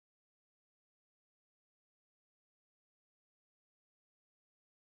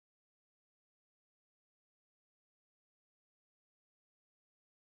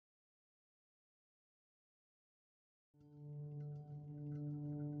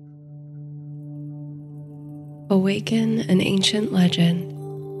Awaken an ancient legend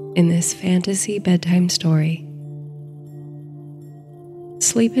in this fantasy bedtime story.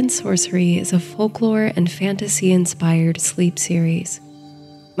 Sleep Sorcery is a folklore and fantasy-inspired sleep series.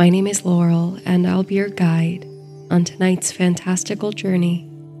 My name is Laurel, and I'll be your guide on tonight's fantastical journey.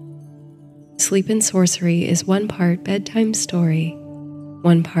 Sleep Sorcery is one part bedtime story,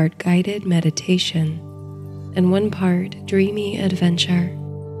 one part guided meditation, and one part dreamy adventure.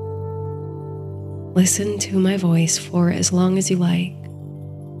 Listen to my voice for as long as you like,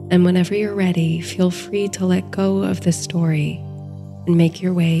 and whenever you're ready, feel free to let go of the story and make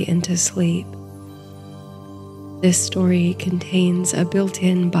your way into sleep. This story contains a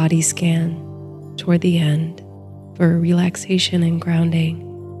built-in body scan toward the end for relaxation and grounding.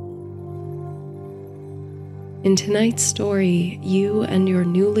 In tonight's story, you and your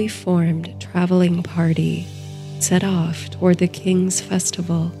newly formed traveling party set off toward the King's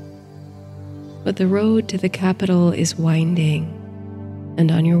Festival. But the road to the capital is winding,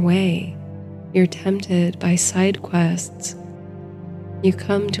 and on your way, you're tempted by side quests. You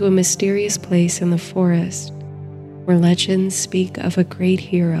come to a mysterious place in the forest where legends speak of a great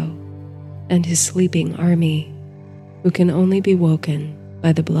hero and his sleeping army who can only be woken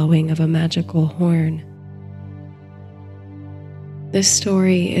by the blowing of a magical horn. This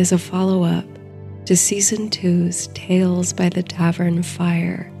story is a follow-up to Season 2's Tales by the Tavern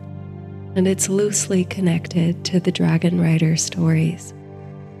Fire, and it's loosely connected to the Dragon Rider stories.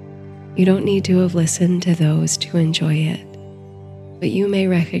 You don't need to have listened to those to enjoy it, but you may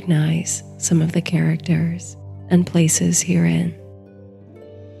recognize some of the characters and places herein.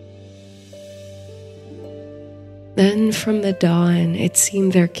 Then from the dawn it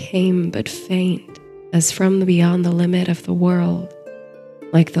seemed there came but faint, as from beyond the limit of the world,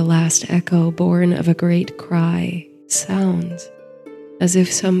 like the last echo born of a great cry, sounds as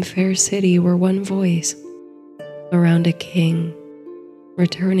if some fair city were one voice around a king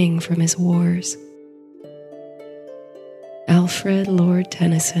returning from his wars. Alfred Lord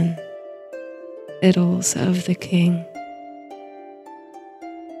Tennyson, Idylls of the King.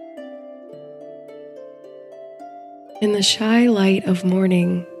 In the shy light of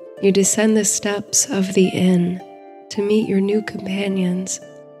morning, you descend the steps of the inn to meet your new companions.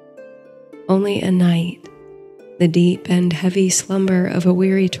 Only a night, the deep and heavy slumber of a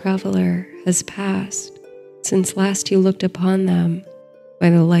weary traveler, has passed since last you looked upon them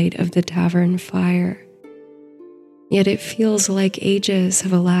by the light of the tavern fire. Yet it feels like ages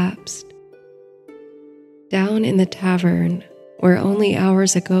have elapsed. Down in the tavern, where only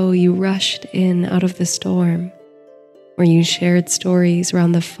hours ago you rushed in out of the storm, where you shared stories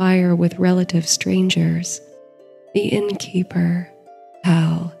round the fire with relative strangers, the innkeeper,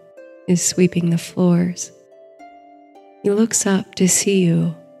 Hal, is sweeping the floors. He looks up to see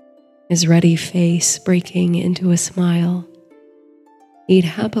you, his ruddy face breaking into a smile. He'd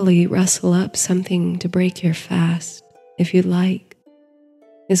happily rustle up something to break your fast, if you'd like.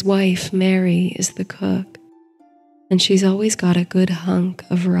 His wife, Mary, is the cook, and she's always got a good hunk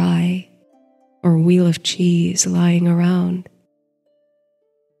of rye or wheel of cheese lying around.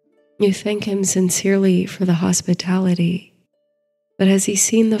 You thank him sincerely for the hospitality, but has he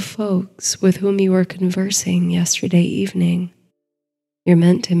seen the folks with whom you were conversing yesterday evening? You're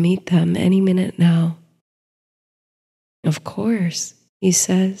meant to meet them any minute now. Of course, he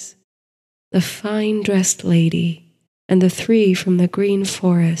says. The fine-dressed lady and the three from the Green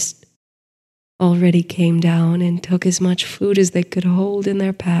Forest already came down and took as much food as they could hold in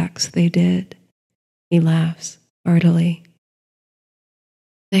their packs. They did. He laughs heartily.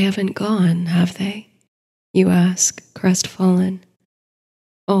 They haven't gone, have they? You ask, crestfallen.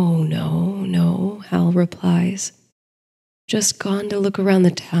 Oh, no, Hal replies. Just gone to look around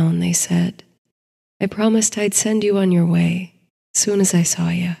the town, they said. I promised I'd send you on your way as soon as I saw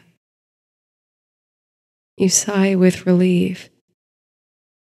you. You sigh with relief.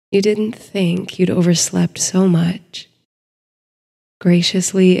 You didn't think you'd overslept so much.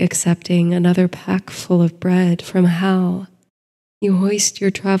 Graciously accepting another pack full of bread from Hal, you hoist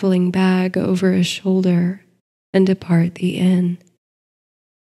your traveling bag over a shoulder and depart the inn.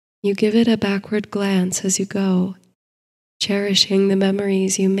 You give it a backward glance as you go, cherishing the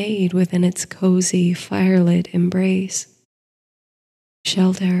memories you made within its cozy, firelit embrace.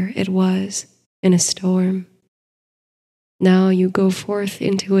 Shelter it was in a storm. Now you go forth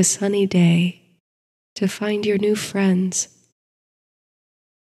into a sunny day to find your new friends.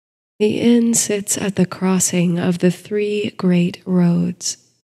 The inn sits at the crossing of the three great roads,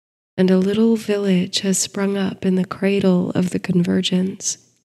 and a little village has sprung up in the cradle of the convergence.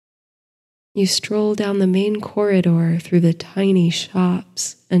 You stroll down the main corridor through the tiny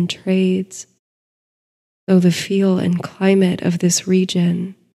shops and trades. though the feel and climate of this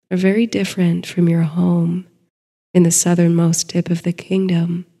region are very different from your home in the southernmost tip of the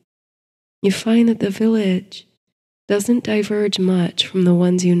kingdom, you find that the village doesn't diverge much from the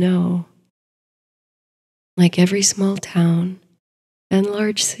ones you know. Like every small town and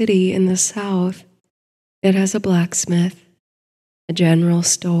large city in the south, it has a blacksmith, a general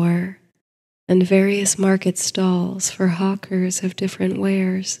store, and various market stalls for hawkers of different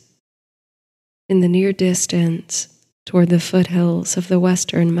wares. In the near distance, toward the foothills of the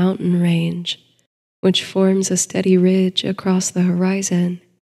western mountain range, which forms a steady ridge across the horizon,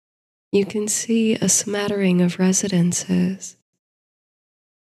 you can see a smattering of residences.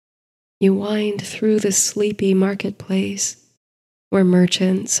 You wind through the sleepy marketplace, where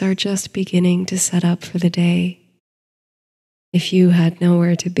merchants are just beginning to set up for the day. If you had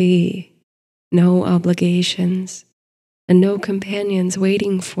nowhere to be, no obligations, and no companions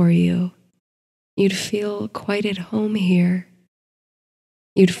waiting for you, you'd feel quite at home here.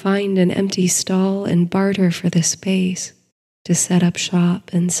 You'd find an empty stall and barter for the space to set up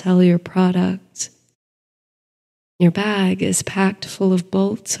shop and sell your products. Your bag is packed full of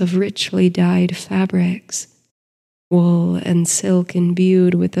bolts of richly dyed fabrics, wool and silk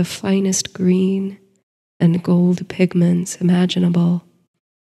imbued with the finest green and gold pigments imaginable,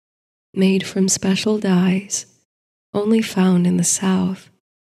 made from special dyes only found in the South.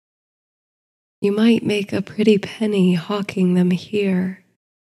 You might make a pretty penny hawking them here,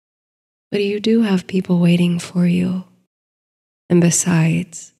 but you do have people waiting for you. And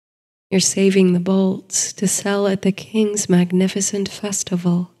besides, you're saving the bolts to sell at the king's magnificent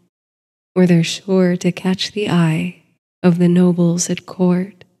festival, where they're sure to catch the eye of the nobles at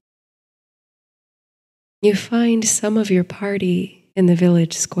court. You find some of your party in the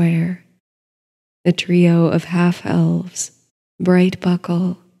village square. The trio of half-elves,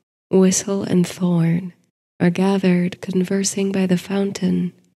 Brightbuckle, Whistle, and Thorn, are gathered conversing by the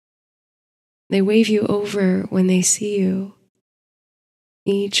fountain. They wave you over when they see you.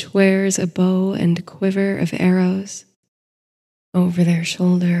 Each wears a bow and quiver of arrows over their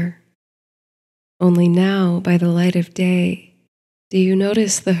shoulder. Only now, by the light of day, do you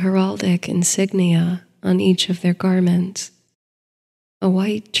notice the heraldic insignia on each of their garments. A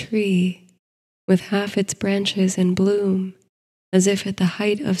white tree with half its branches in bloom, as if at the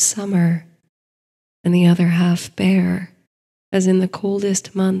height of summer, and the other half bare, as in the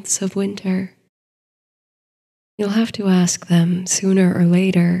coldest months of winter. You'll have to ask them sooner or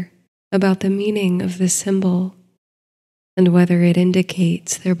later about the meaning of this symbol and whether it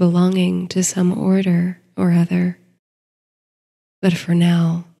indicates their belonging to some order or other. But for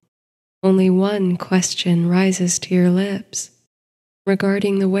now, only one question rises to your lips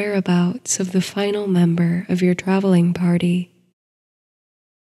regarding the whereabouts of the final member of your traveling party.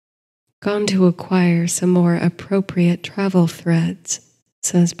 Gone to acquire some more appropriate travel threads,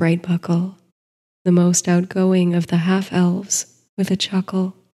 says Brightbuckle, the most outgoing of the half-elves, with a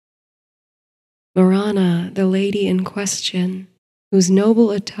chuckle. Marana, the lady in question, whose noble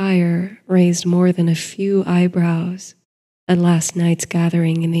attire raised more than a few eyebrows at last night's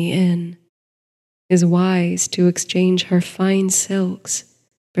gathering in the inn, is wise to exchange her fine silks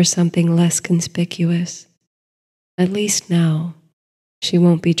for something less conspicuous. At least now, she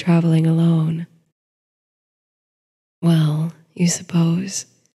won't be traveling alone. Well, you suppose,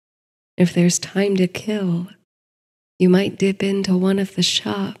 if there's time to kill, you might dip into one of the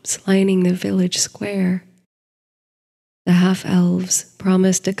shops lining the village square. The half-elves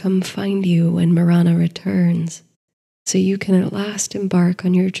promise to come find you when Marana returns, so you can at last embark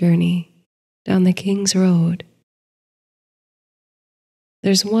on your journey down the King's Road.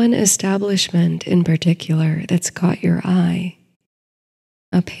 There's one establishment in particular that's caught your eye.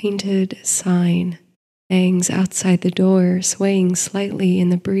 A painted sign hangs outside the door, swaying slightly in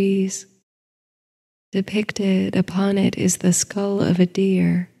the breeze. Depicted upon it is the skull of a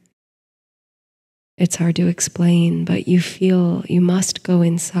deer. It's hard to explain, but you feel you must go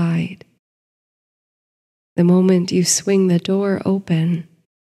inside. The moment you swing the door open,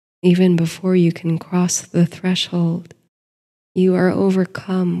 even before you can cross the threshold, you are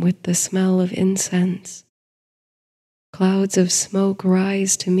overcome with the smell of incense. Clouds of smoke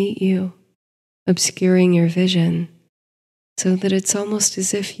rise to meet you, obscuring your vision, so that it's almost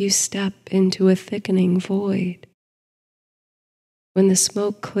as if you step into a thickening void. When the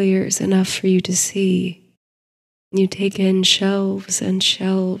smoke clears enough for you to see, you take in shelves and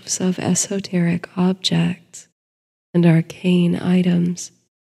shelves of esoteric objects and arcane items,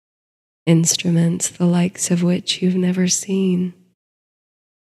 instruments the likes of which you've never seen,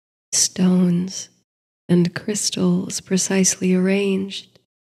 stones and crystals precisely arranged,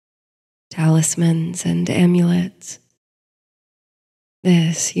 talismans and amulets.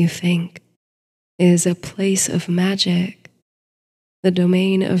 This, you think, is a place of magic, the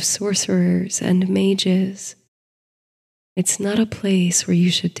domain of sorcerers and mages. It's not a place where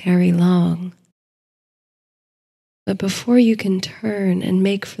you should tarry long. But before you can turn and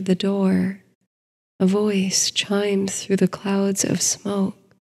make for the door, a voice chimes through the clouds of smoke.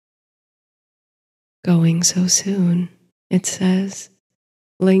 Going so soon, it says,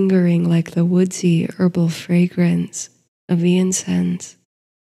 lingering like the woodsy herbal fragrance of the incense,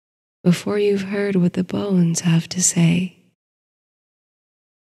 before you've heard what the bones have to say.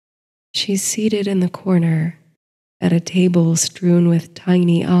 She's seated in the corner at a table strewn with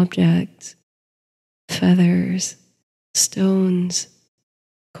tiny objects, feathers, stones,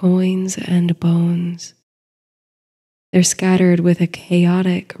 coins, and bones. They're scattered with a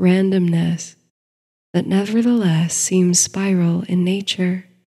chaotic randomness that nevertheless seems spiral in nature.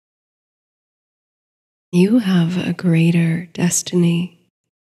 You have a greater destiny,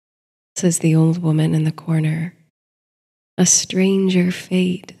 says the old woman in the corner, a stranger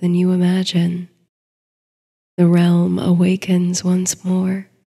fate than you imagine. The realm awakens once more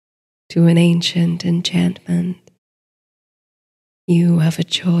to an ancient enchantment. You have a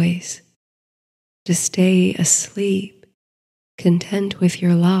choice to stay asleep, content with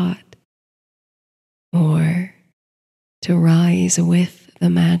your lot, or to rise with the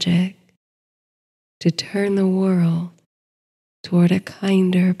magic, to turn the world toward a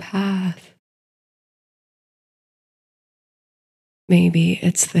kinder path. Maybe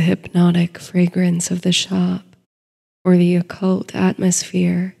it's the hypnotic fragrance of the shop, or the occult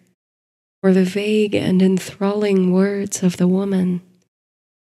atmosphere, or the vague and enthralling words of the woman,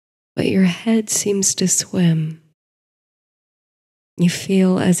 but your head seems to swim. You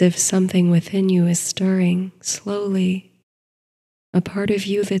feel as if something within you is stirring slowly, a part of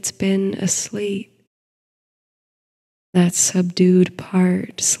you that's been asleep. That subdued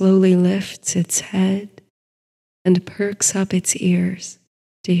part slowly lifts its head and perks up its ears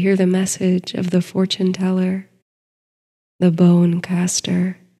to hear the message of the fortune teller, the bone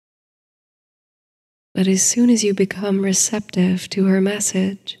caster. But as soon as you become receptive to her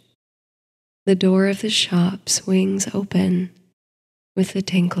message, the door of the shop swings open with the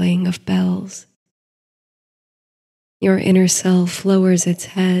tinkling of bells. Your inner self lowers its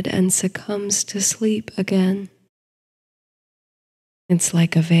head and succumbs to sleep again. It's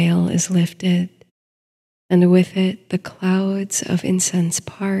like a veil is lifted, and with it the clouds of incense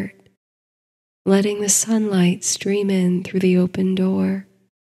part, letting the sunlight stream in through the open door.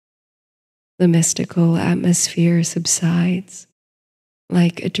 The mystical atmosphere subsides,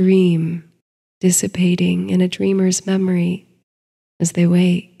 like a dream dissipating in a dreamer's memory as they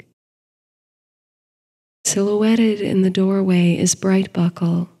wake. Silhouetted in the doorway is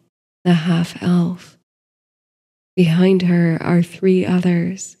Brightbuckle, the half-elf. Behind her are 3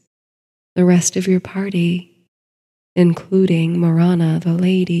 others, the rest of your party, including Marana the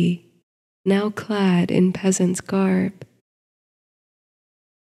lady, now clad in peasant's garb.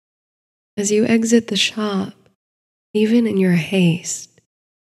 As you exit the shop, even in your haste,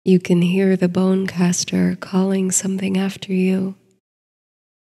 you can hear the bone caster calling something after you.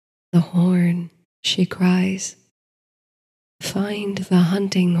 The horn, she cries. Find the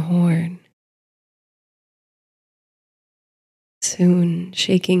hunting horn. Soon,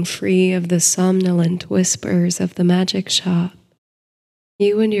 shaking free of the somnolent whispers of the magic shop,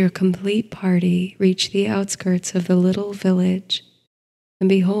 you and your complete party reach the outskirts of the little village and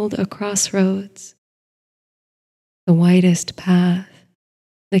behold a crossroads. The widest path,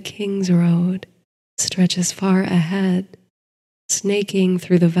 the King's Road, stretches far ahead, snaking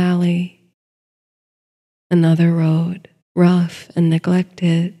through the valley. Another road, rough and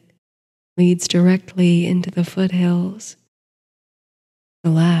neglected, leads directly into the foothills. The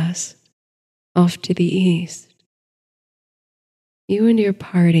last, off to the east. You and your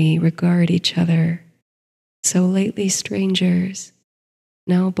party regard each other, so lately strangers,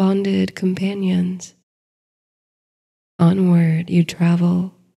 now bonded companions. Onward you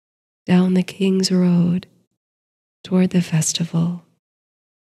travel, down the King's Road, toward the festival,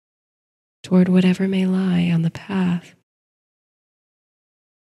 toward whatever may lie on the path.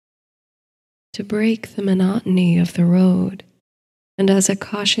 To break the monotony of the road, and as a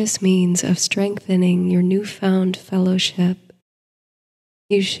cautious means of strengthening your newfound fellowship,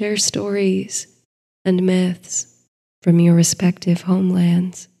 you share stories and myths from your respective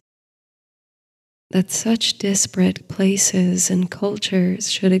homelands. That such disparate places and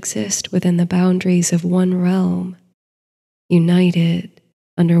cultures should exist within the boundaries of one realm, united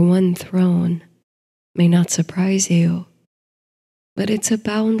under one throne, may not surprise you. but it's a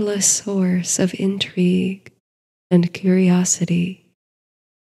boundless source of intrigue and curiosity.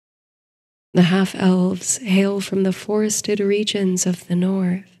 The half-elves hail from the forested regions of the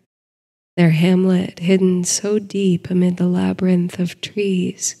north, their hamlet hidden so deep amid the labyrinth of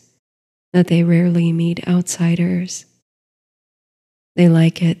trees that they rarely meet outsiders. They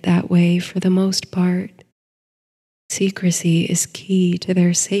like it that way for the most part. Secrecy is key to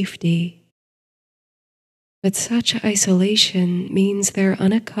their safety. But such isolation means they're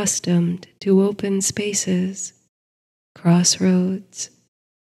unaccustomed to open spaces, crossroads,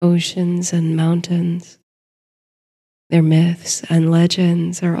 oceans and mountains. Their myths and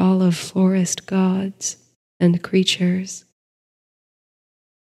legends are all of forest gods and creatures.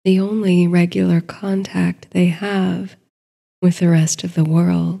 The only regular contact they have with the rest of the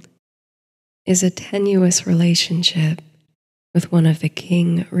world is a tenuous relationship with one of the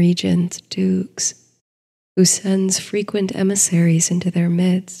king regent's dukes, who sends frequent emissaries into their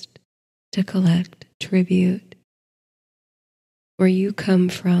midst to collect tribute. Where you come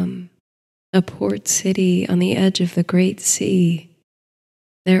from, a port city on the edge of the great sea,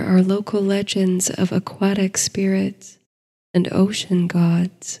 there are local legends of aquatic spirits and ocean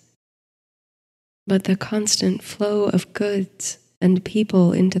gods. But the constant flow of goods and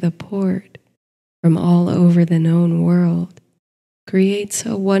people into the port from all over the known world creates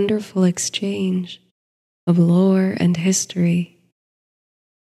a wonderful exchange of lore and history.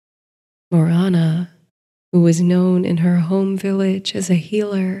 Morana, who was known in her home village as a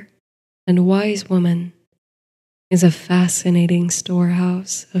healer and wise woman, is a fascinating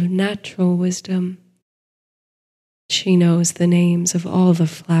storehouse of natural wisdom. She knows the names of all the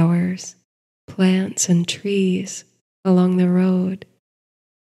flowers, plants, and trees along the road.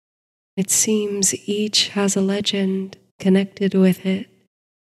 It seems each has a legend connected with it,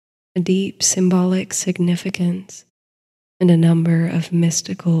 a deep symbolic significance, and a number of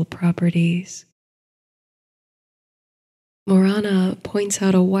mystical properties. Morana points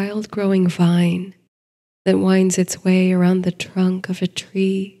out a wild-growing vine that winds its way around the trunk of a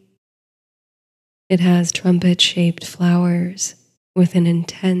tree. It has trumpet-shaped flowers with an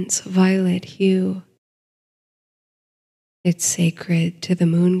intense violet hue. It's sacred to the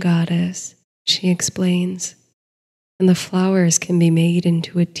moon goddess, she explains, and the flowers can be made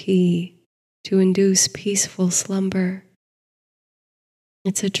into a tea to induce peaceful slumber.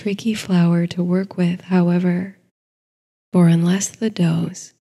 It's a tricky flower to work with, however, for unless the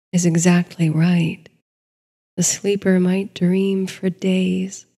dose is exactly right, the sleeper might dream for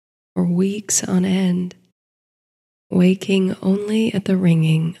days or weeks on end, waking only at the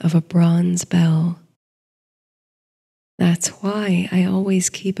ringing of a bronze bell. That's why I always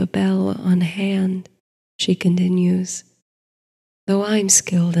keep a bell on hand, she continues, though I'm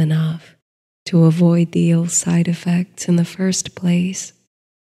skilled enough to avoid the ill side effects in the first place.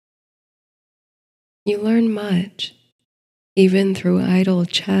 You learn much, even through idle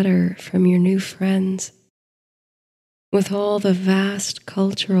chatter from your new friends. With all the vast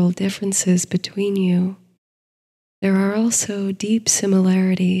cultural differences between you, there are also deep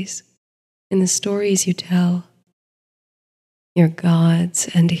similarities in the stories you tell. Your gods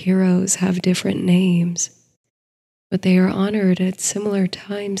and heroes have different names, but they are honored at similar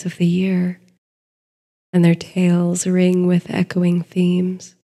times of the year, and their tales ring with echoing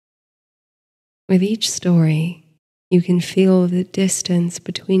themes. With each story, you can feel the distance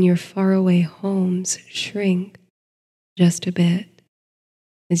between your faraway homes shrink just a bit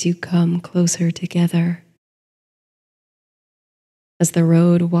as you come closer together. As the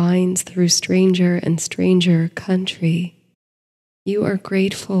road winds through stranger and stranger country, you are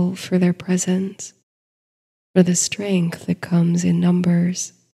grateful for their presence, for the strength that comes in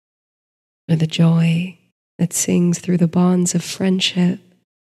numbers, for the joy that sings through the bonds of friendship,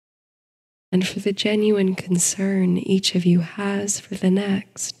 and for the genuine concern each of you has for the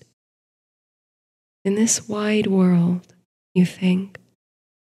next. In this wide world, you think,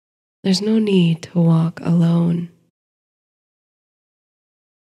 there's no need to walk alone.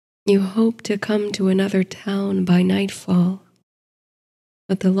 You hope to come to another town by nightfall,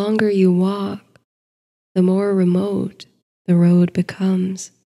 but the longer you walk, the more remote the road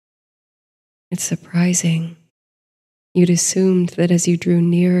becomes. It's surprising. You'd assumed that as you drew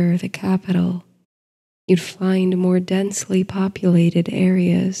nearer the capital, you'd find more densely populated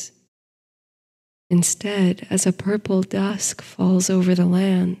areas. Instead, as a purple dusk falls over the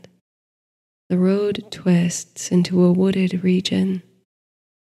land, the road twists into a wooded region.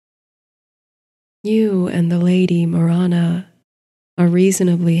 You and the lady Morana are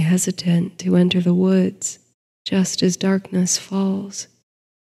reasonably hesitant to enter the woods just as darkness falls.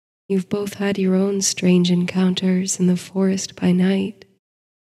 you've both had your own strange encounters in the forest by night.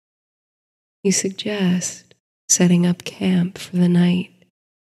 You suggest setting up camp for the night.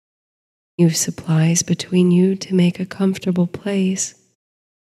 You've supplies between you to make a comfortable place,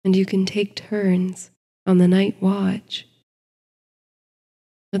 and you can take turns on the night watch.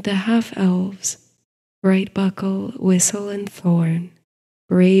 But the half-elves, Brightbuckle, Whistle, and Thorn,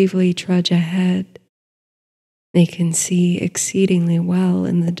 bravely trudge ahead. They can see exceedingly well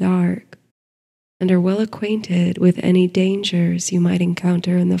in the dark and are well acquainted with any dangers you might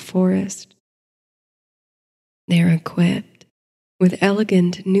encounter in the forest. They are equipped with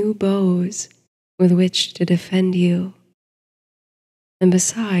elegant new bows with which to defend you. And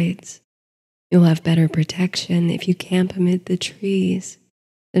besides, you'll have better protection if you camp amid the trees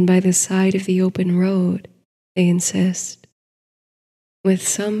than by the side of the open road, they insist. With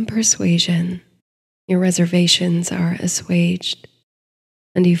some persuasion, your reservations are assuaged,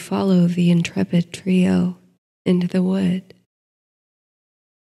 and you follow the intrepid trio into the wood.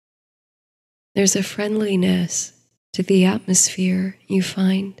 There's a friendliness to the atmosphere you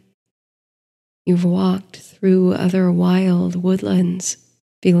find. You've walked through other wild woodlands,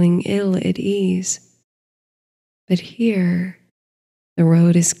 feeling ill at ease. But here, the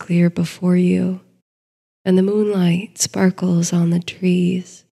road is clear before you, and the moonlight sparkles on the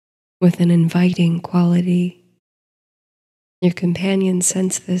trees with an inviting quality. Your companions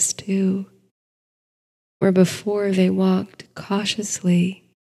sense this too, where before they walked cautiously,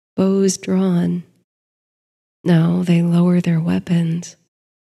 bows drawn. Now they lower their weapons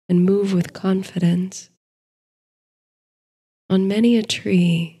and move with confidence. On many a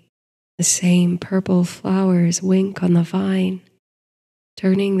tree, the same purple flowers wink on the vine,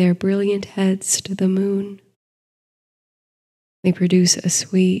 turning their brilliant heads to the moon. They produce a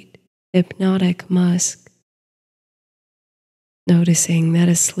sweet, hypnotic musk. Noticing that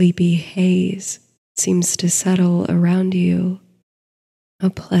a sleepy haze seems to settle around you, a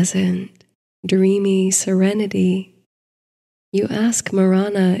pleasant, dreamy serenity, you ask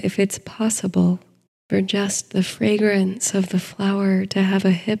Marana if it's possible for just the fragrance of the flower to have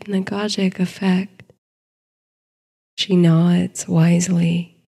a hypnagogic effect. She nods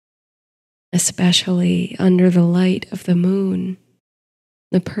wisely. Especially under the light of the moon,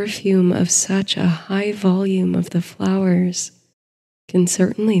 the perfume of such a high volume of the flowers can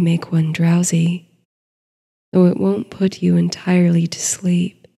certainly make one drowsy, though it won't put you entirely to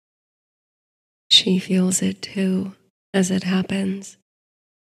sleep. She feels it too, as it happens.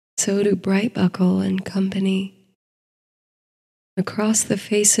 So do Brightbuckle and company. Across the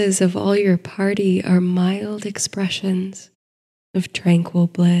faces of all your party are mild expressions of tranquil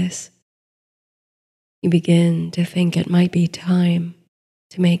bliss. You begin to think it might be time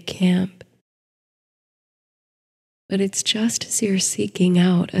to make camp. But it's just as you're seeking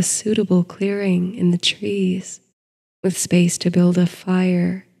out a suitable clearing in the trees, with space to build a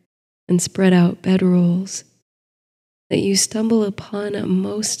fire and spread out bedrolls, that you stumble upon a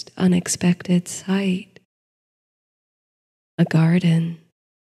most unexpected sight. A garden.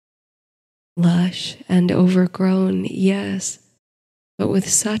 Lush and overgrown, yes, but with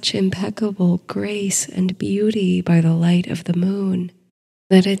such impeccable grace and beauty by the light of the moon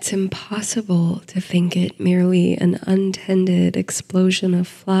that it's impossible to think it merely an untended explosion of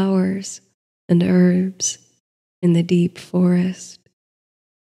flowers and herbs in the deep forest.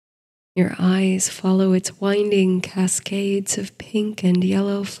 Your eyes follow its winding cascades of pink and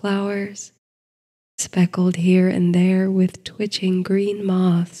yellow flowers, speckled here and there with twitching green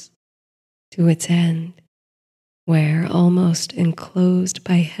moths, to its end, where, almost enclosed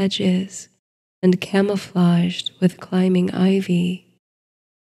by hedges and camouflaged with climbing ivy,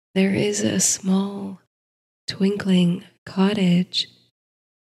 there is a small, twinkling cottage.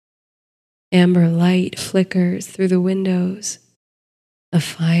 Amber light flickers through the windows. A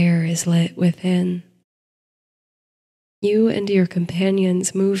fire is lit within. You and your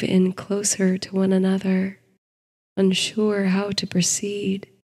companions move in closer to one another, unsure how to proceed.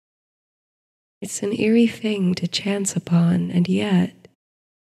 It's an eerie thing to chance upon, and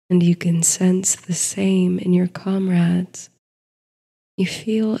you can sense the same in your comrades. You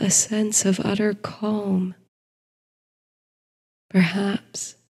feel a sense of utter calm.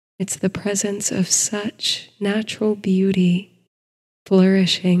 Perhaps it's the presence of such natural beauty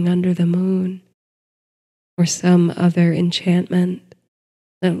flourishing under the moon, or some other enchantment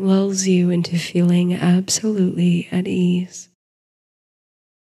that lulls you into feeling absolutely at ease.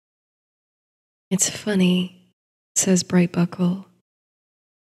 It's funny, says Brightbuckle,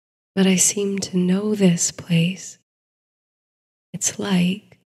 but I seem to know this place. It's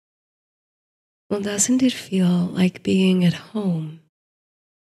like, well, doesn't it feel like being at home?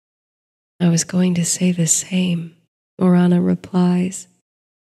 I was going to say the same, Morana replies.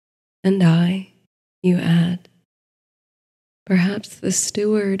 And I, you add. Perhaps the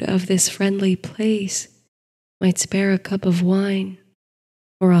steward of this friendly place might spare a cup of wine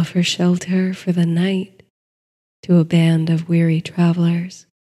or offer shelter for the night to a band of weary travelers.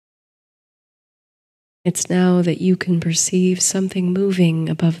 It's now that you can perceive something moving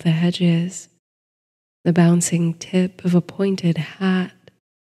above the hedges, the bouncing tip of a pointed hat,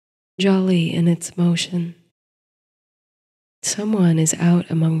 jolly in its motion. Someone is out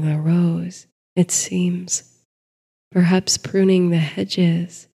among the rows, it seems, perhaps pruning the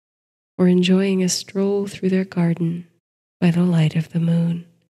hedges or enjoying a stroll through their garden by the light of the moon.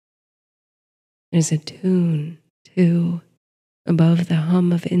 There's a tune, too, above the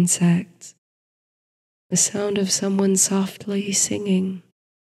hum of insects, the sound of someone softly singing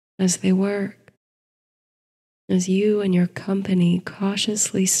as they work, as you and your company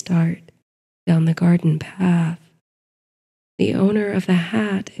cautiously start down the garden path. The owner of the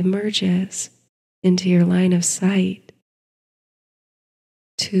hat emerges into your line of sight.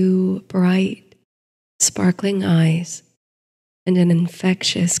 Two bright, sparkling eyes and an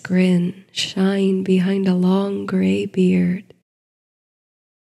infectious grin shine behind a long gray beard.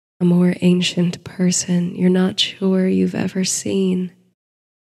 A more ancient person you're not sure you've ever seen.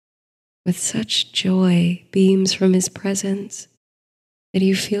 With such joy beams from his presence that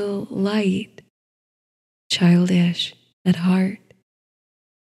you feel light, childish at heart.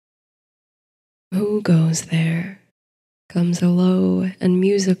 Who goes there? Comes a low and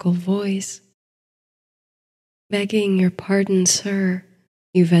musical voice. Begging your pardon, sir,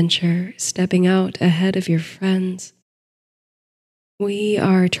 you venture, stepping out ahead of your friends. We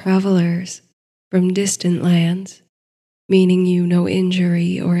are travelers from distant lands, meaning you no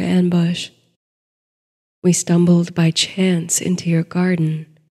injury or ambush. We stumbled by chance into your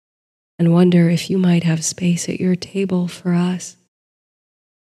garden and wonder if you might have space at your table for us.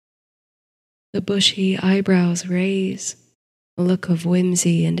 The bushy eyebrows raise, a look of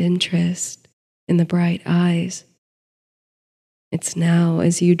whimsy and interest in the bright eyes. It's now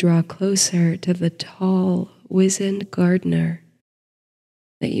as you draw closer to the tall, wizened gardener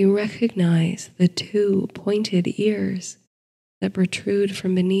that you recognize the two pointed ears that protrude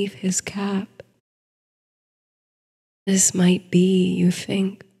from beneath his cap. This might be, you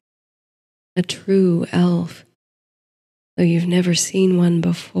think, a true elf, though you've never seen one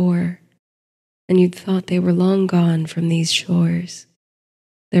before, and you'd thought they were long gone from these shores,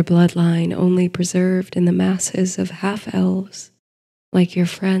 their bloodline only preserved in the masses of half-elves, like your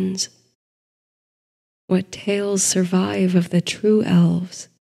friends. What tales survive of the true elves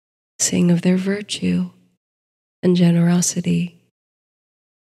sing of their virtue and generosity.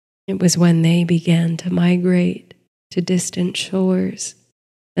 It was when they began to migrate to distant shores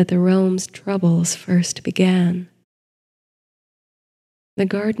that the realm's troubles first began. The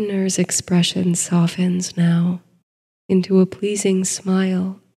gardener's expression softens now into a pleasing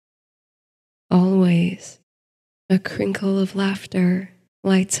smile. Always, a crinkle of laughter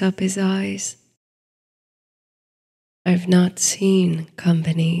lights up his eyes. I've not seen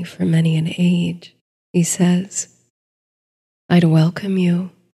company for many an age, he says. I'd welcome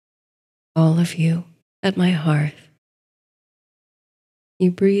you, all of you, at my hearth. You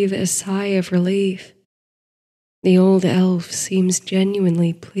breathe a sigh of relief. The old elf seems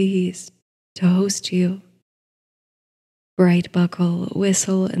genuinely pleased to host you. Bright buckle,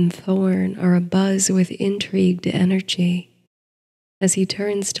 whistle, and thorn are abuzz with intrigued energy as he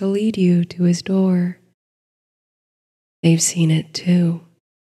turns to lead you to his door. They've seen it too.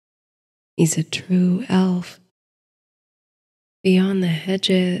 He's a true elf. Beyond the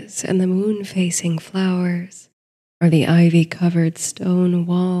hedges and the moon-facing flowers are the ivy-covered stone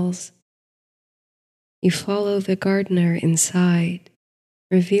walls. You follow the gardener inside,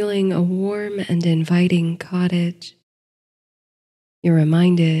 revealing a warm and inviting cottage. You're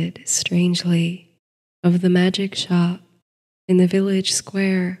reminded, strangely, of the magic shop in the village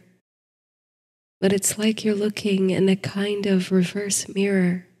square, but it's like you're looking in a kind of reverse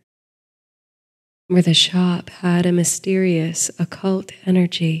mirror, where the shop had a mysterious occult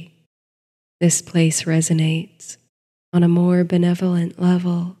energy. This place resonates on a more benevolent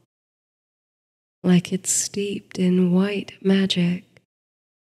level, like it's steeped in white magic.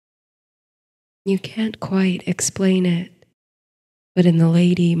 You can't quite explain it, but in the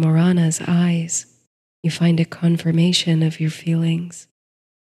Lady Morana's eyes, you find a confirmation of your feelings.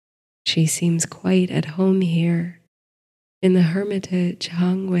 She seems quite at home here, in the hermitage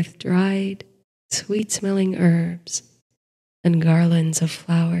hung with dried, sweet-smelling herbs and garlands of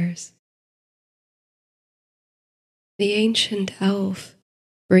flowers. The ancient elf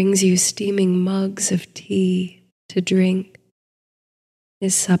brings you steaming mugs of tea to drink.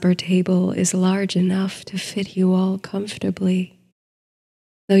 His supper table is large enough to fit you all comfortably,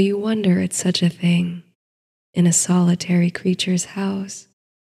 though you wonder at such a thing in a solitary creature's house.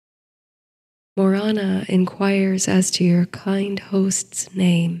 Morana inquires as to your kind host's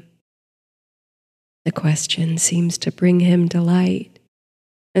name. The question seems to bring him delight,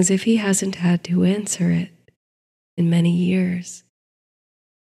 as if he hasn't had to answer it in many years,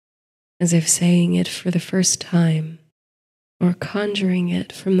 as if saying it for the first time, or conjuring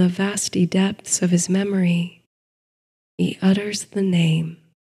it from the vasty depths of his memory, he utters the name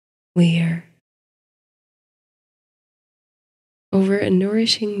Lear. Over a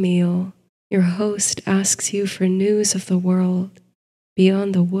nourishing meal, your host asks you for news of the world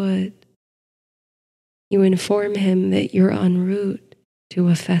beyond the wood. You inform him that you're en route to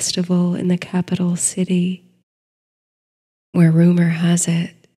a festival in the capital city, where rumor has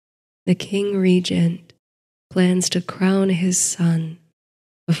it the king regent plans to crown his son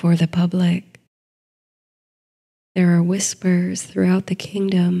before the public. There are whispers throughout the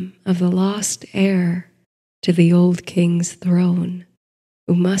kingdom of the lost heir to the old king's throne,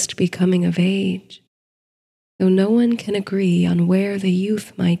 who must be coming of age, though no one can agree on where the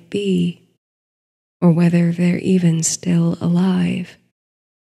youth might be, or whether they're even still alive.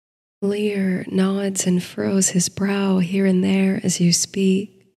 Lear nods and furrows his brow here and there as you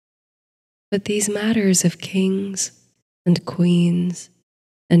speak, but these matters of kings and queens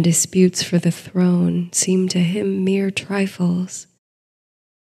and disputes for the throne seem to him mere trifles.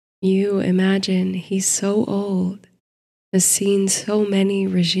 You imagine he's so old, has seen so many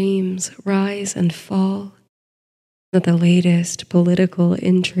regimes rise and fall, that the latest political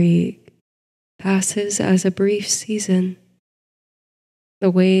intrigue passes as a brief season, the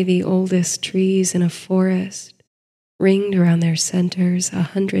way the oldest trees in a forest, ringed around their centers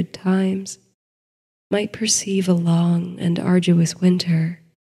 100 times, might perceive a long and arduous winter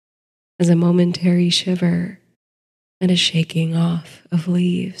as a momentary shiver and a shaking off of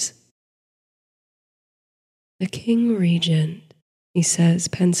leaves. The king regent, he says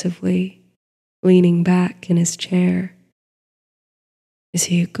pensively, leaning back in his chair. Is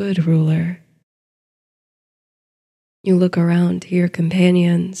he a good ruler? You look around to your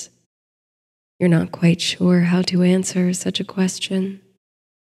companions. You're not quite sure how to answer such a question.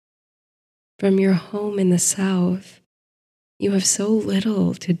 From your home in the south, you have so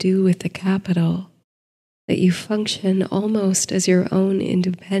little to do with the capital that you function almost as your own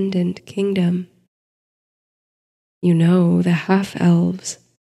independent kingdom. You know the half-elves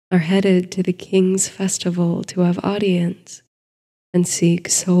are headed to the king's festival to have audience and seek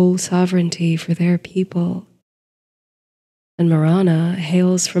sole sovereignty for their people. And Marana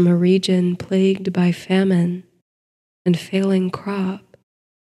hails from a region plagued by famine and failing crop.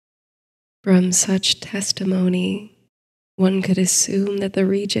 From such testimony, one could assume that the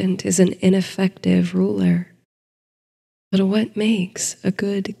regent is an ineffective ruler. But what makes a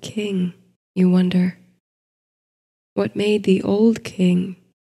good king, you wonder? What made the old king,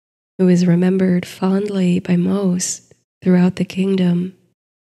 who is remembered fondly by most throughout the kingdom,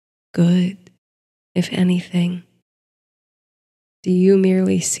 good, if anything? Do you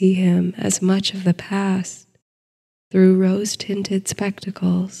merely see him as much of the past through rose-tinted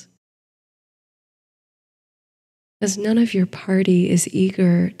spectacles? As none of your party is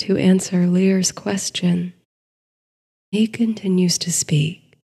eager to answer Lear's question, he continues to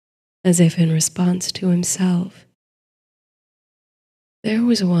speak, as if in response to himself. There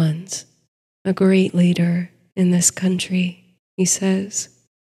was once a great leader in this country, he says.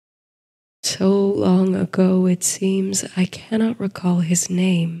 So long ago it seems I cannot recall his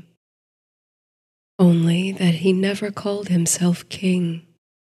name, only that he never called himself king,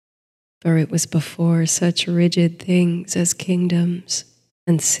 for it was before such rigid things as kingdoms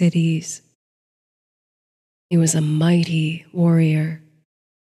and cities. He was a mighty warrior.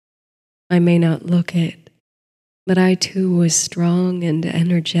 I may not look it, but I too was strong and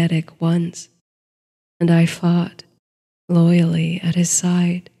energetic once, and I fought loyally at his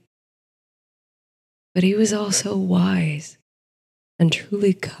side. But he was also wise and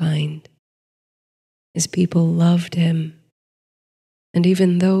truly kind. His people loved him, and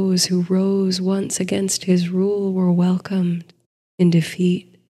even those who rose once against his rule were welcomed in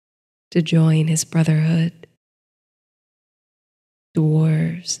defeat to join his brotherhood.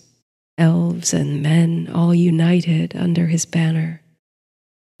 Dwarves, elves, and men all united under his banner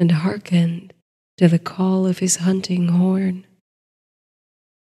and hearkened to the call of his hunting horn.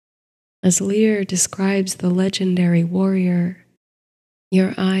 As Lear describes the legendary warrior,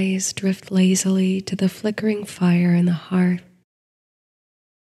 your eyes drift lazily to the flickering fire in the hearth.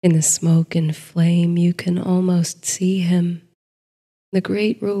 In the smoke and flame you can almost see him, the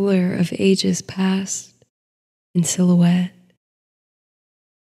great ruler of ages past, in silhouette,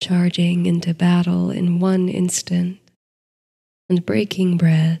 charging into battle in one instant and breaking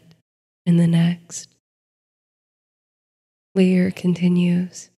bread in the next. Lear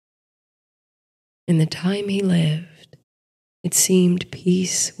continues, in the time he lived, it seemed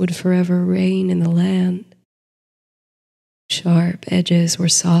peace would forever reign in the land. Sharp edges were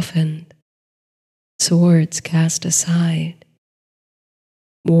softened, swords cast aside.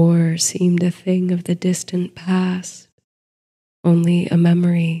 War seemed a thing of the distant past, only a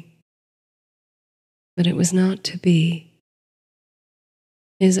memory. But it was not to be.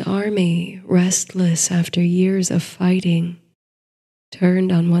 His army, restless after years of fighting,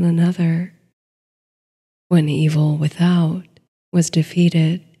 turned on one another. When evil without was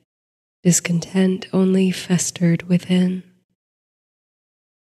defeated, discontent only festered within.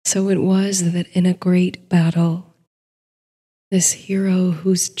 So it was that in a great battle, this hero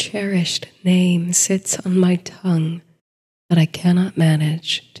whose cherished name sits on my tongue that I cannot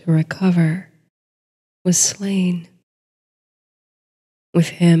manage to recover, was slain. With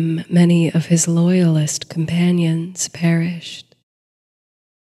him, many of his loyalist companions perished.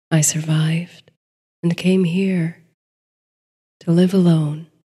 I survived and came here to live alone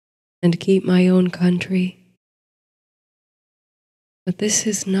and keep my own country. But this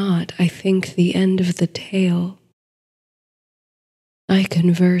is not, I think, the end of the tale. I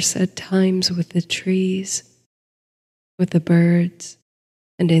converse at times with the trees, with the birds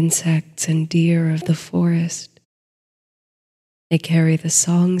and insects and deer of the forest. They carry the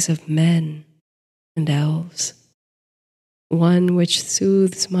songs of men and elves. One which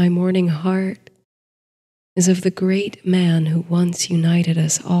soothes my mourning heart is of the great man who once united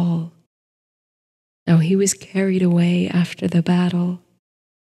us all. Now he was carried away after the battle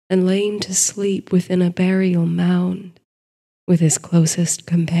and lain to sleep within a burial mound with his closest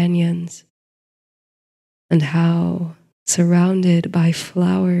companions, and how, surrounded by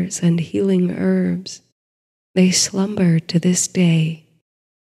flowers and healing herbs, they slumber to this day,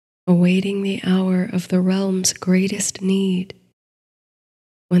 awaiting the hour of the realm's greatest need,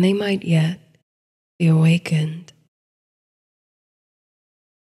 when they might yet be awakened.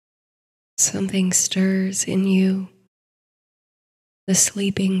 Something stirs in you, the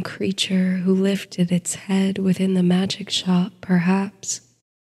sleeping creature who lifted its head within the magic shop, perhaps.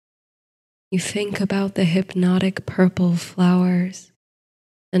 You think about the hypnotic purple flowers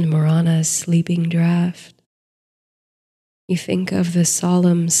and Morana's sleeping draught. You think of the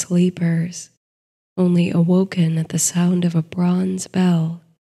solemn sleepers, only awoken at the sound of a bronze bell.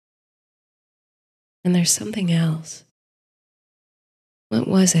 And there's something else. What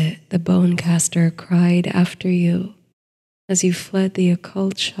was it the bonecaster cried after you as you fled the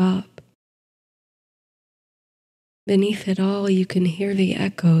occult shop? Beneath it all, you can hear the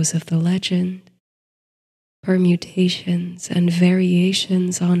echoes of the legend, permutations and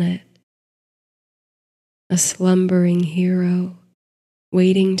variations on it. A slumbering hero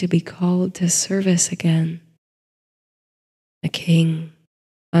waiting to be called to service again. A king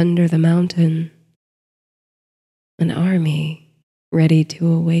under the mountain. An army ready to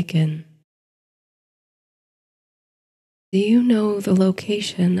awaken. Do you know the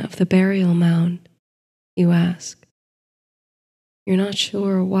location of the burial mound? You ask. You're not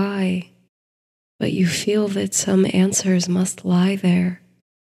sure why, but you feel that some answers must lie there.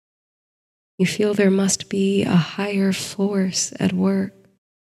 You feel there must be a higher force at work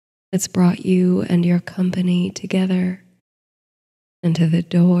that's brought you and your company together and to the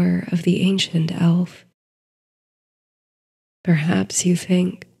door of the ancient elf. Perhaps you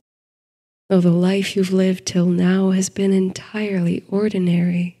think, though the life you've lived till now has been entirely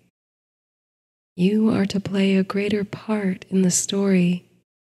ordinary, you are to play a greater part in the story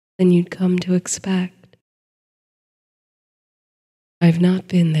than you'd come to expect. I've not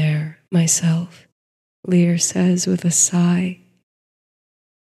been there myself, Lear says with a sigh.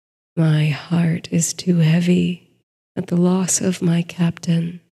 My heart is too heavy at the loss of my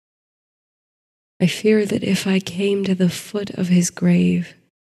captain. I fear that if I came to the foot of his grave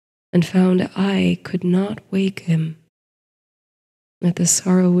and found I could not wake him, that the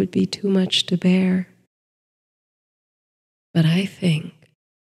sorrow would be too much to bear. But I think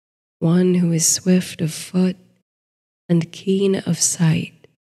one who is swift of foot and keen of sight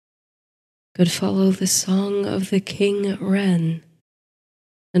could follow the song of the king wren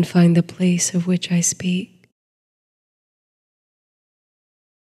and find the place of which I speak.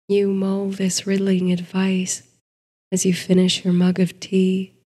 You mull this riddling advice as you finish your mug of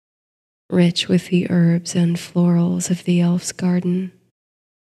tea, rich with the herbs and florals of the elf's garden.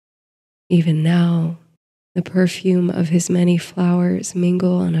 Even now, the perfume of his many flowers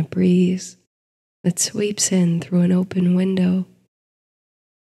mingle on a breeze that sweeps in through an open window.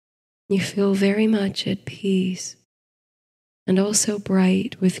 You feel very much at peace and also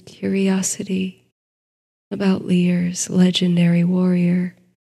bright with curiosity about Lear's legendary warrior.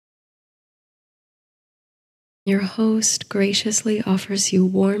 Your host graciously offers you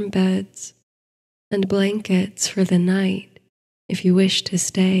warm beds and blankets for the night if you wish to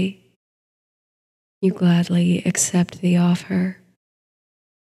stay. You gladly accept the offer.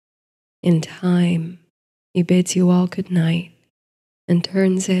 In time, he bids you all good night and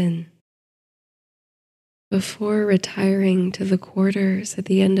turns in. Before retiring to the quarters at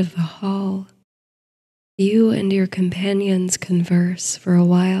the end of the hall, you and your companions converse for a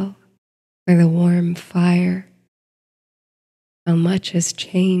while by the warm fire. How much has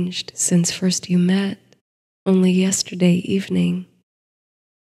changed since first you met only yesterday evening,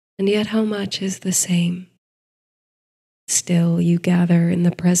 and yet how much is the same. Still you gather in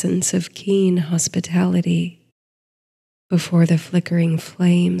the presence of keen hospitality before the flickering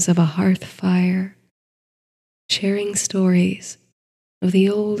flames of a hearth fire, sharing stories of the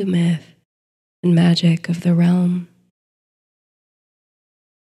old myth and magic of the realm.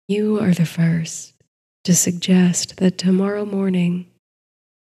 You are the first to suggest that tomorrow morning,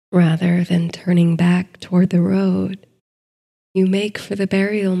 rather than turning back toward the road, you make for the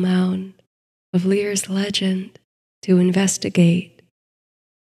burial mound of Lear's legend to investigate.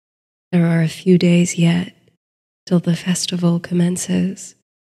 There are a few days yet till the festival commences,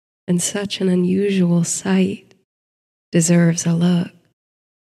 and such an unusual sight deserves a look.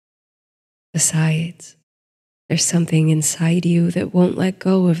 Besides, there's something inside you that won't let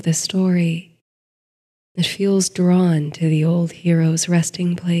go of the story. It feels drawn to the old hero's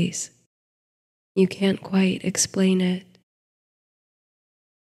resting place. You can't quite explain it.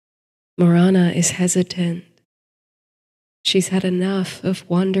 Morana is hesitant. She's had enough of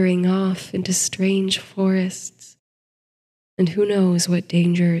wandering off into strange forests, and who knows what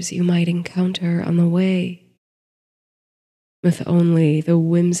dangers you might encounter on the way. With only the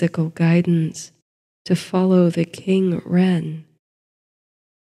whimsical guidance to follow the king wren,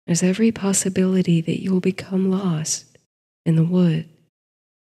 there's every possibility that you'll become lost in the wood.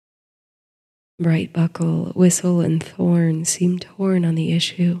 Bright Buckle, Whistle, and Thorn seem torn on the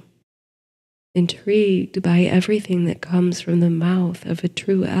issue, intrigued by everything that comes from the mouth of a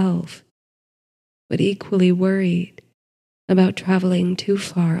true elf, but equally worried about traveling too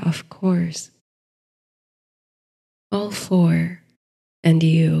far off course. All four, and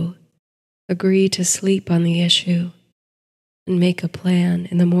you, agree to sleep on the issue and make a plan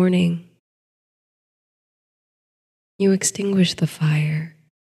in the morning. You extinguish the fire.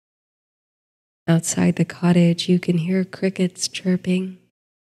 Outside the cottage, you can hear crickets chirping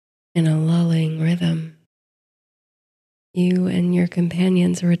in a lulling rhythm. You and your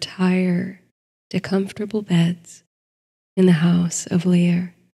companions retire to comfortable beds in the house of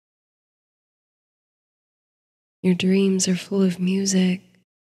Lear. Your dreams are full of music,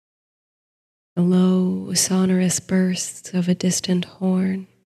 the low, sonorous bursts of a distant horn,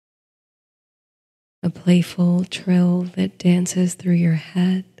 a playful trill that dances through your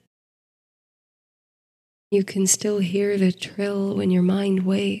head. You can still hear the trill when your mind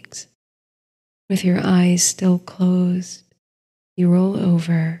wakes. With your eyes still closed, you roll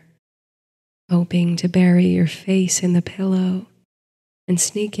over, hoping to bury your face in the pillow and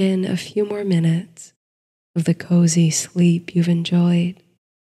sneak in a few more minutes of the cozy sleep you've enjoyed.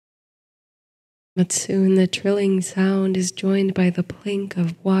 But soon the trilling sound is joined by the plink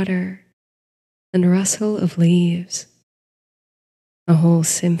of water and rustle of leaves, a whole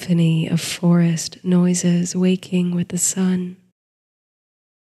symphony of forest noises waking with the sun.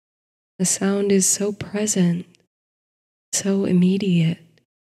 The sound is so present, so immediate,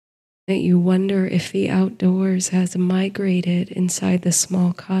 that you wonder if the outdoors has migrated inside the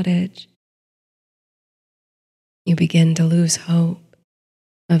small cottage. You begin to lose hope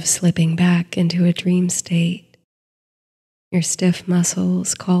of slipping back into a dream state. Your stiff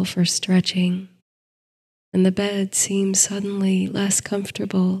muscles call for stretching, and the bed seems suddenly less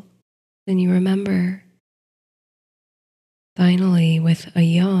comfortable than you remember. Finally, with a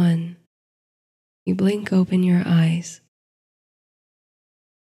yawn, you blink open your eyes.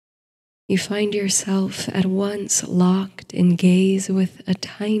 You find yourself at once locked in gaze with a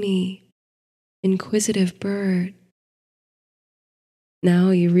tiny, inquisitive bird.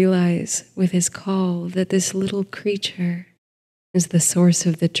 Now you realize with his call that this little creature is the source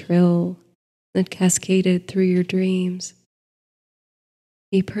of the trill that cascaded through your dreams.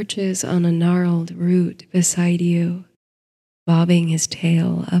 He perches on a gnarled root beside you, bobbing his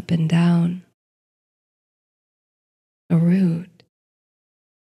tail up and down. A root.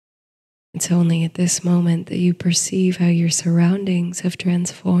 It's only at this moment that you perceive how your surroundings have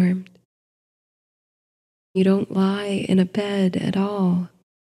transformed. You don't lie in a bed at all,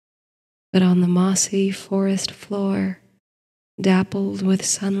 but on the mossy forest floor, dappled with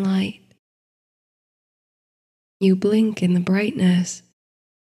sunlight. You blink in the brightness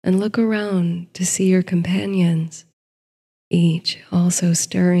and look around to see your companions, each also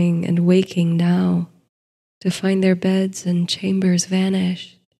stirring and waking now to find their beds and chambers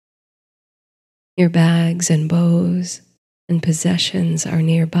vanished. Your bags and bows and possessions are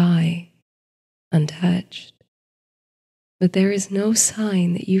nearby, untouched. But there is no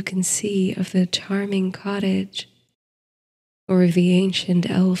sign that you can see of the charming cottage or of the ancient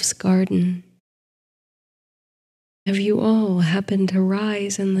elf's garden. Have you all happened to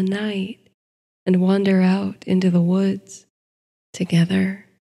rise in the night and wander out into the woods together?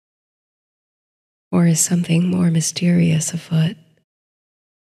 Or is something more mysterious afoot?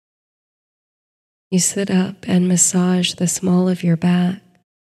 You sit up and massage the small of your back,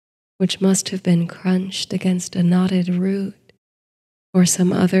 which must have been crunched against a knotted root or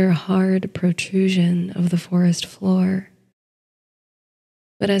some other hard protrusion of the forest floor.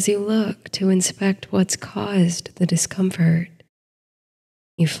 But as you look to inspect what's caused the discomfort,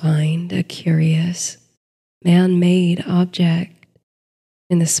 you find a curious, man-made object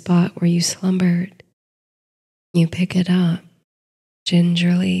in the spot where you slumbered. You pick it up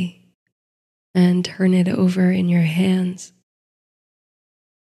gingerly and turn it over in your hands.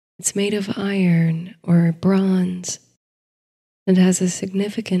 It's made of iron or bronze and has a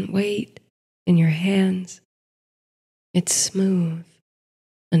significant weight in your hands. It's smooth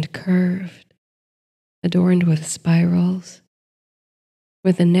and curved, adorned with spirals,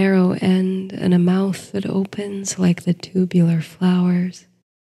 with a narrow end and a mouth that opens like the tubular flowers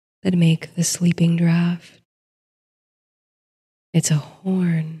that make the sleeping draught. It's a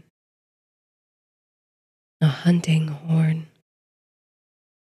horn, a hunting horn.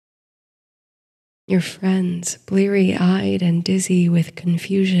 Your friends, bleary-eyed and dizzy with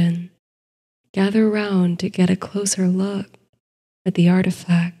confusion, gather round to get a closer look at the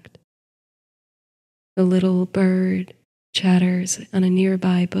artifact. The little bird chatters on a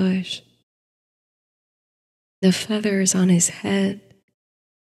nearby bush. The feathers on his head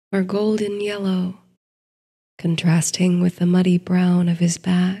are golden yellow, contrasting with the muddy brown of his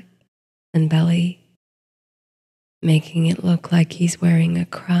back and belly, making it look like he's wearing a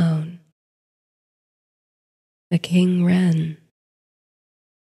crown. The king wren.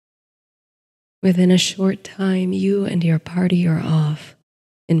 Within a short time, you and your party are off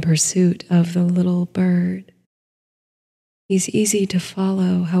in pursuit of the little bird. He's easy to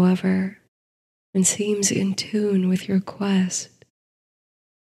follow, however, and seems in tune with your quest.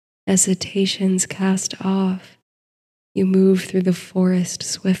 Hesitations cast off, you move through the forest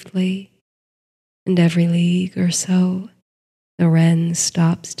swiftly, and every league or so, the wren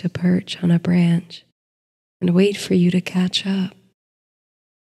stops to perch on a branch and wait for you to catch up.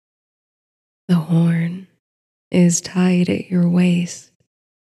 The horn is tied at your waist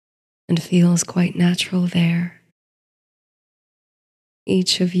and feels quite natural there.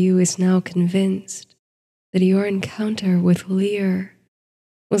 Each of you is now convinced that your encounter with Lear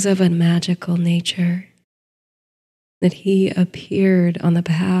was of a magical nature, that he appeared on the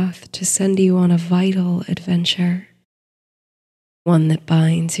path to send you on a vital adventure, one that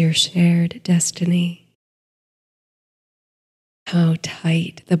binds your shared destiny. How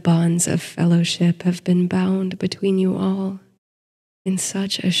tight the bonds of fellowship have been bound between you all in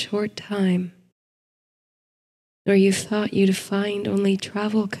such a short time. Or you thought you'd find only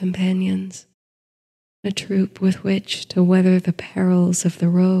travel companions, a troop with which to weather the perils of the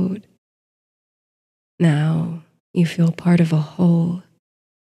road. Now you feel part of a whole,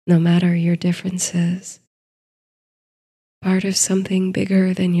 no matter your differences, part of something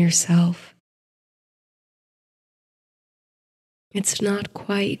bigger than yourself. It's not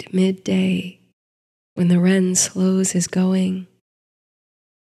quite midday when the wren slows his going.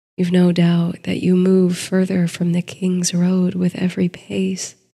 You've no doubt that you move further from the king's road with every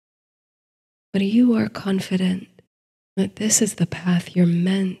pace, but you are confident that this is the path you're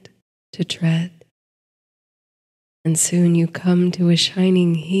meant to tread. And soon you come to a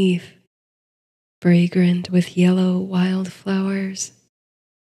shining heath, fragrant with yellow wildflowers.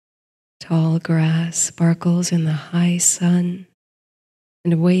 Tall grass sparkles in the high sun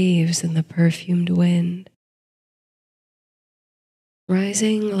and waves in the perfumed wind.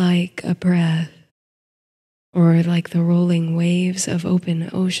 Rising like a breath, or like the rolling waves of open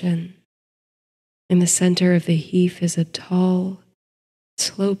ocean, In the center of the heath is a tall,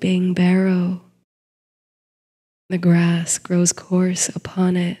 sloping barrow. The grass grows coarse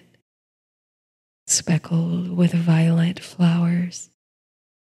upon it, speckled with violet flowers.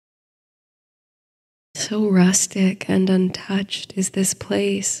 So rustic and untouched is this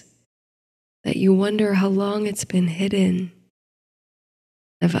place that you wonder how long it's been hidden.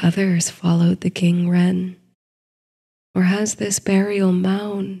 Have others followed the king wren? Or has this burial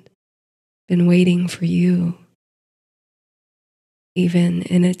mound been waiting for you? Even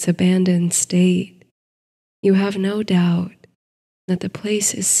in its abandoned state, you have no doubt that the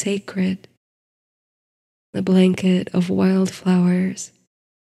place is sacred. The blanket of wildflowers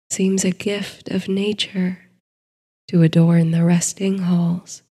seems a gift of nature to adorn the resting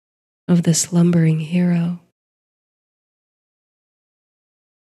halls of the slumbering hero.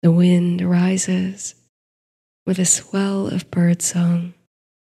 The wind rises with a swell of birdsong.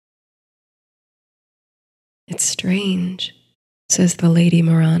 It's strange, says the Lady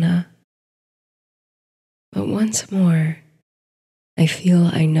Marana, but once more I feel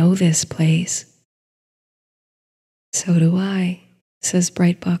I know this place. So do I, says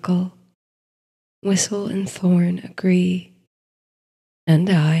Brightbuckle. Whistle and Thorn agree. And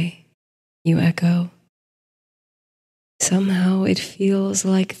I, you echo. Somehow it feels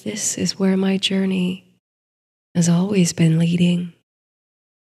like this is where my journey has always been leading.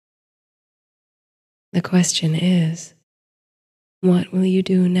 The question is, what will you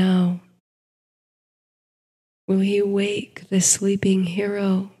do now? Will you wake the sleeping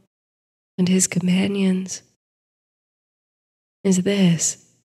hero and his companions? Is this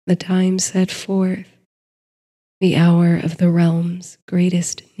the time set forth, the hour of the realm's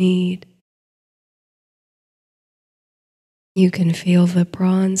greatest need? You can feel the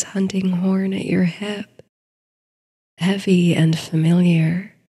bronze hunting horn at your hip, heavy and familiar,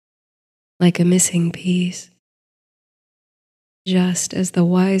 like a missing piece. Just as the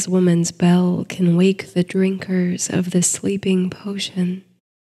wise woman's bell can wake the drinkers of the sleeping potion,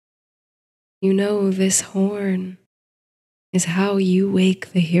 you know this horn is how you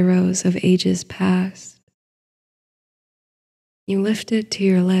wake the heroes of ages past. You lift it to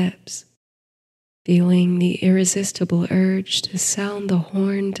your lips, feeling the irresistible urge to sound the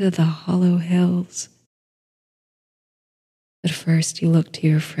horn to the hollow hills. But first you look to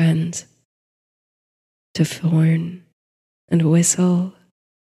your friends, to Thorn and Whistle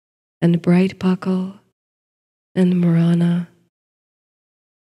and Brightbuckle and Marana.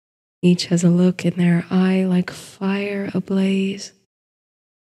 Each has a look in their eye like fire ablaze.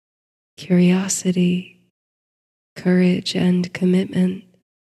 Curiosity, courage, and commitment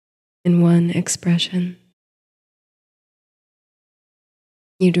in one expression.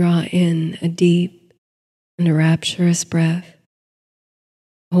 You draw in a deep and rapturous breath,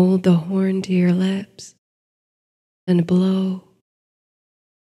 hold the horn to your lips, and blow.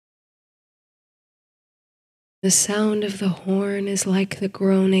 The sound of the horn is like the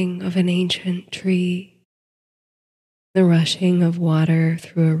groaning of an ancient tree, the rushing of water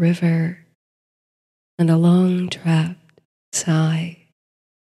through a river, and a long trapped sigh.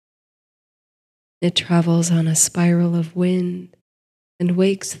 It travels on a spiral of wind and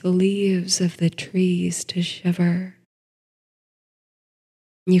wakes the leaves of the trees to shiver.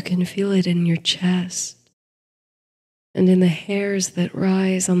 You can feel it in your chest and in the hairs that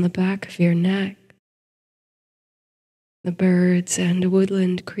rise on the back of your neck. The birds and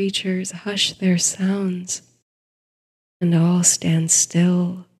woodland creatures hush their sounds, and all stand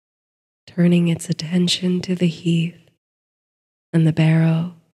still, turning its attention to the heath and the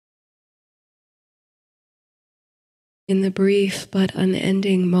barrow. In the brief but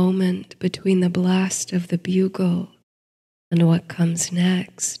unending moment between the blast of the bugle and what comes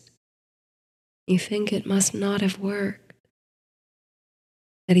next, you think it must not have worked,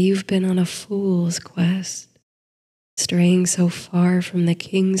 that you've been on a fool's quest, straying so far from the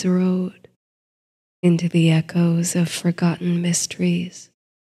king's road into the echoes of forgotten mysteries.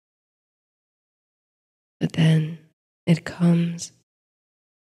 But then it comes,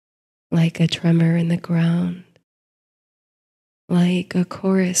 like a tremor in the ground, like a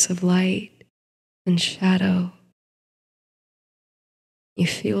chorus of light and shadow. You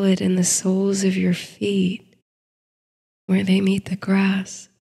feel it in the soles of your feet, where they meet the grass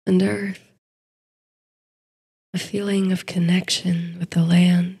and earth. A feeling of connection with the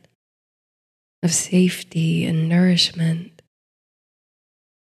land, of safety and nourishment.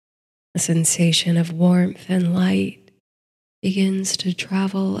 A sensation of warmth and light begins to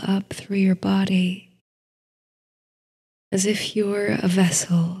travel up through your body, as if you're a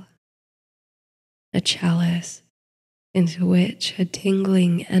vessel, a chalice into which a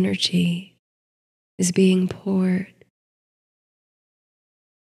tingling energy is being poured.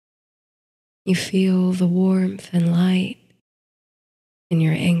 You feel the warmth and light in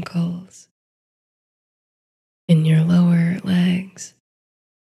your ankles, in your lower legs,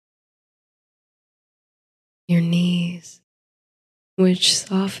 your knees, which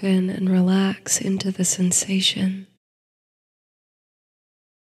soften and relax into the sensation.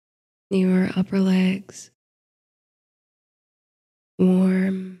 Your upper legs,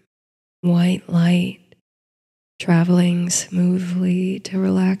 warm, white light traveling smoothly to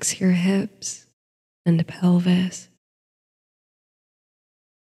relax your hips and pelvis,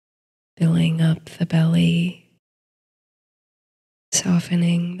 filling up the belly,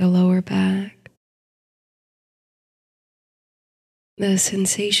 softening the lower back. The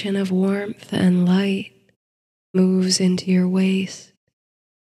sensation of warmth and light moves into your waist,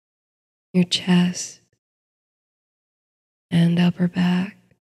 your chest, and upper back,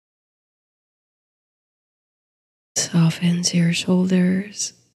 softens your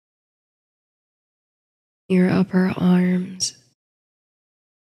shoulders, your upper arms,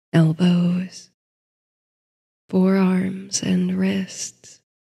 elbows, forearms and wrists,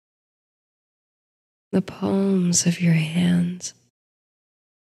 the palms of your hands,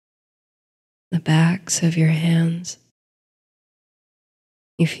 the backs of your hands.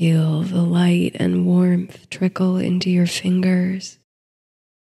 You feel the light and warmth trickle into your fingers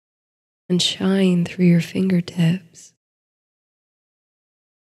and shine through your fingertips.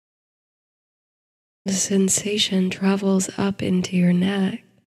 The sensation travels up into your neck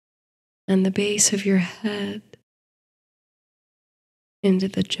and the base of your head, into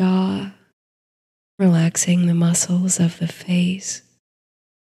the jaw, relaxing the muscles of the face.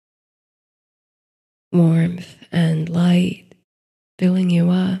 Warmth and light filling you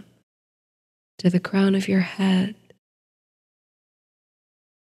up to the crown of your head,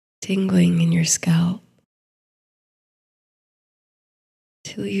 tingling in your scalp,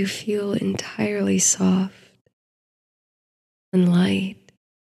 till you feel entirely soft and light,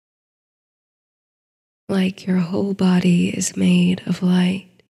 like your whole body is made of light.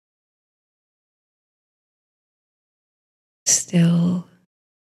 Still,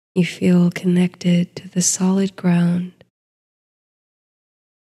 you feel connected to the solid ground,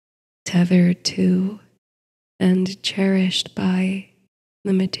 tethered to and cherished by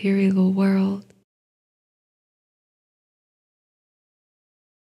the material world.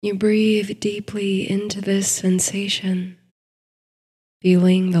 You breathe deeply into this sensation,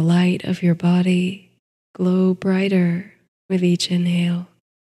 feeling the light of your body glow brighter with each inhale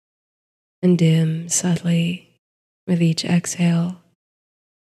and dim subtly with each exhale.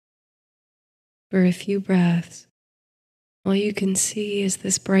 For a few breaths, all you can see is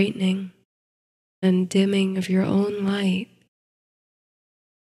this brightening and dimming of your own light.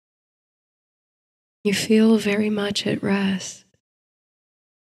 You feel very much at rest,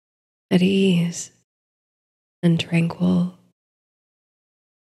 at ease, and tranquil.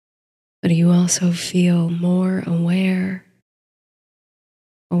 But you also feel more aware,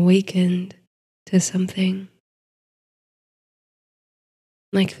 awakened to something,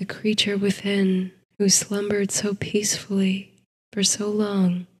 like the creature within who slumbered so peacefully for so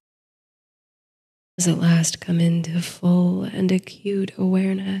long has at last come into full and acute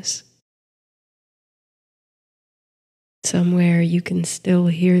awareness. Somewhere you can still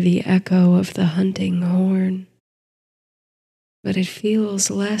hear the echo of the hunting horn, but it feels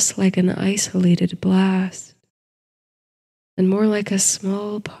less like an isolated blast and more like a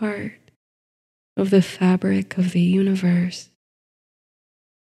small part of the fabric of the universe,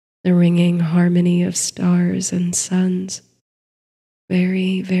 the ringing harmony of stars and suns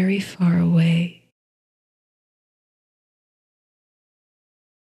very, very far away.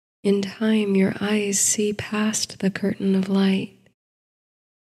 In time, your eyes see past the curtain of light,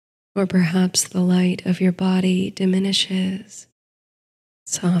 or perhaps the light of your body diminishes,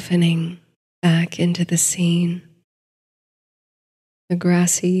 softening back into the scene. The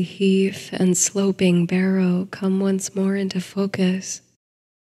grassy heath and sloping barrow come once more into focus.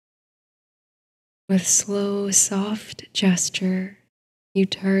 With slow, soft gesture, you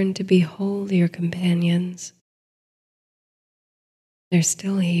turn to behold your companions. They're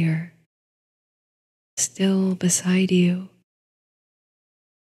still here, still beside you,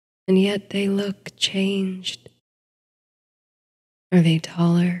 and yet they look changed. Are they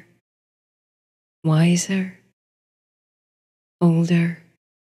taller, wiser, older?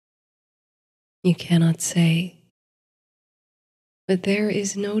 You cannot say, but there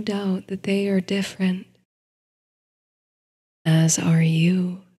is no doubt that they are different, as are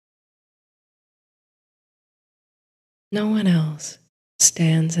you. No one else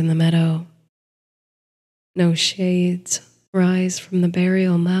stands in the meadow No shades rise from the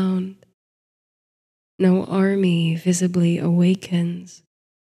burial mound. No army visibly awakens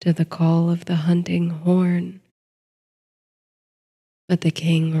to the call of the hunting horn. But the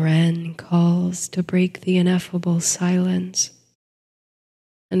king wren calls to break the ineffable silence,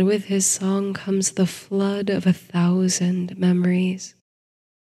 and with his song comes the flood of 1,000 memories,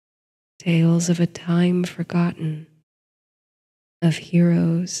 tales of a time forgotten, of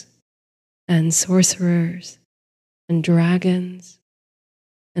heroes and sorcerers and dragons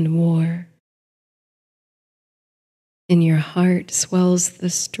and war. In your heart swells the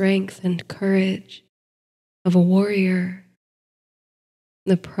strength and courage of a warrior,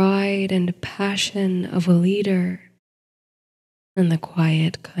 the pride and passion of a leader, and the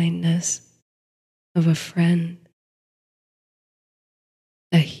quiet kindness of a friend.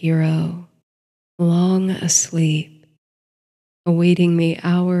 A hero long asleep, awaiting the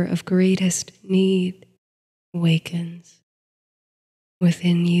hour of greatest need, wakens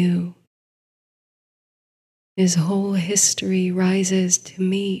within you. His whole history rises to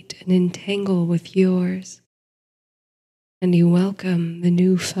meet and entangle with yours, and you welcome the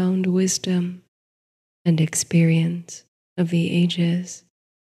newfound wisdom and experience of the ages.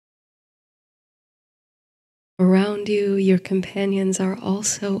 Around you, your companions are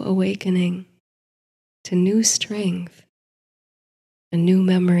also awakening to new strength and new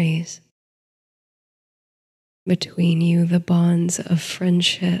memories. Between you, the bonds of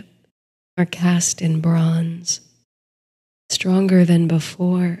friendship are cast in bronze, stronger than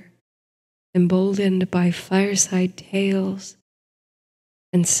before, emboldened by fireside tales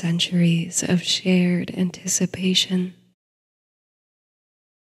and centuries of shared anticipation.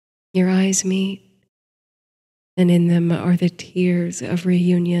 Your eyes meet, and in them are the tears of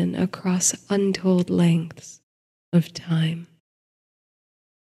reunion across untold lengths of time.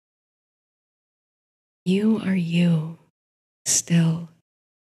 You are you, still,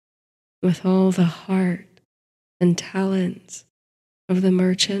 with all the heart and talents of the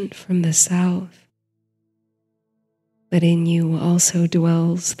merchant from the south. But in you also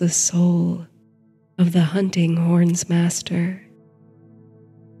dwells the soul of the hunting horn's master,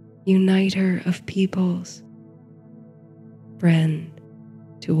 uniter of peoples, friend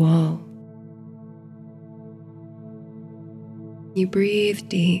to all. You breathe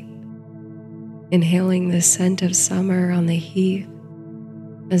deep, inhaling the scent of summer on the heath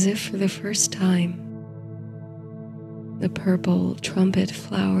as if for the first time, the purple trumpet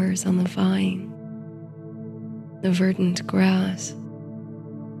flowers on the vine, the verdant grass,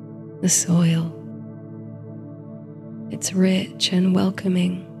 the soil. It's rich and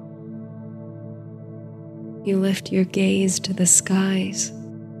welcoming. You lift your gaze to the skies,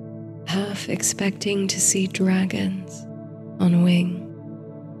 half expecting to see dragons on wing.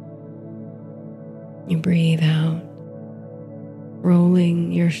 You breathe out,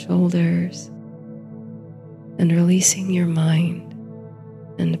 rolling your shoulders and releasing your mind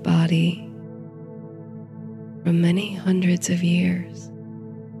and body from many hundreds of years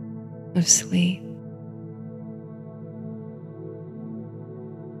of sleep.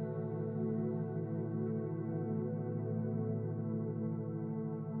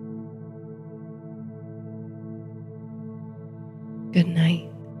 Good night.